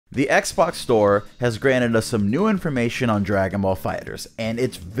The Xbox Store has granted us some new information on Dragon Ball FighterZ, and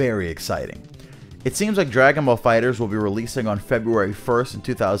it's very exciting. It seems like Dragon Ball FighterZ will be releasing on February 1st in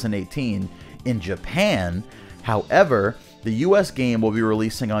 2018 in Japan. However, the US game will be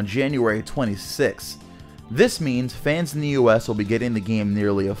releasing on January 26th. This means fans in the US will be getting the game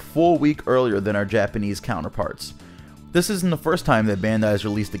nearly a full week earlier than our Japanese counterparts. This isn't the first time that Bandai has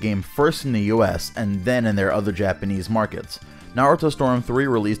released the game first in the US and then in their other Japanese markets. Naruto Storm 3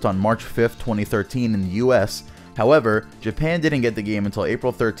 released on March 5th, 2013 in the US. However, Japan didn't get the game until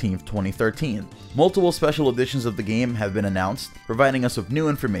April 13th, 2013. Multiple special editions of the game have been announced, providing us with new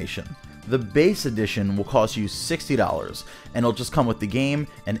information. The base edition will cost you $60, and it'll just come with the game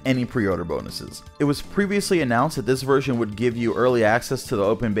and any pre-order bonuses. It was previously announced that this version would give you early access to the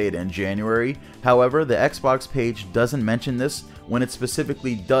open beta in January. However, the Xbox page doesn't mention this when it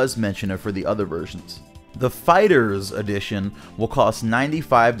specifically does mention it for the other versions. The FighterZ edition will cost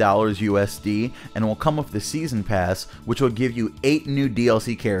 $95 USD and will come with the Season Pass, which will give you 8 new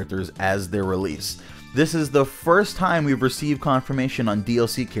DLC characters as their release. This is the first time we've received confirmation on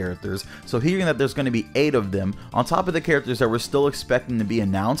DLC characters, so hearing that there's going to be 8 of them, on top of the characters that we're still expecting to be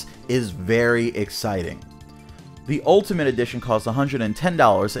announced, is very exciting. The Ultimate Edition costs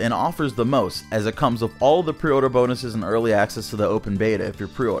 $110 and offers the most, as it comes with all the pre-order bonuses and early access to the open beta if you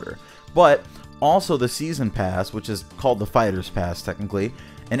pre-order. But also the Season Pass, which is called the FighterZ Pass technically,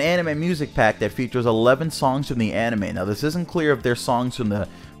 an anime music pack that features 11 songs from the anime. Now this isn't clear if they're songs from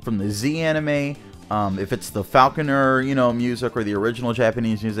the Z anime, if it's the Falconer, music or the original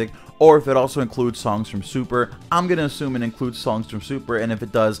Japanese music, or if it also includes songs from Super. I'm gonna assume it includes songs from Super, and if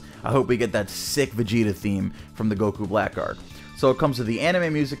it does, I hope we get that sick Vegeta theme from the Goku Black arc. So it comes with the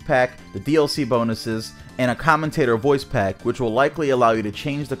anime music pack, the DLC bonuses, and a commentator voice pack, which will likely allow you to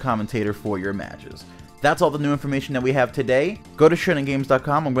change the commentator for your matches. That's all the new information that we have today. Go to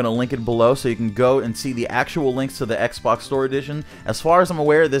ShonenGames.com. I'm going to link it below so you can go and see the actual links to the Xbox Store Edition. As far as I'm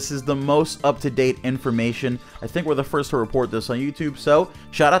aware, this is the most up-to-date information. I think we're the first to report this on YouTube, so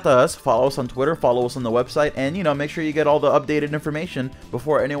shout out to us. Follow us on Twitter, follow us on the website, and, make sure you get all the updated information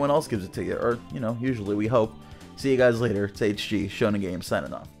before anyone else gives it to you, or, usually we hope. See you guys later. It's HG, Shonen Games,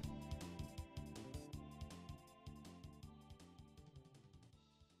 signing off.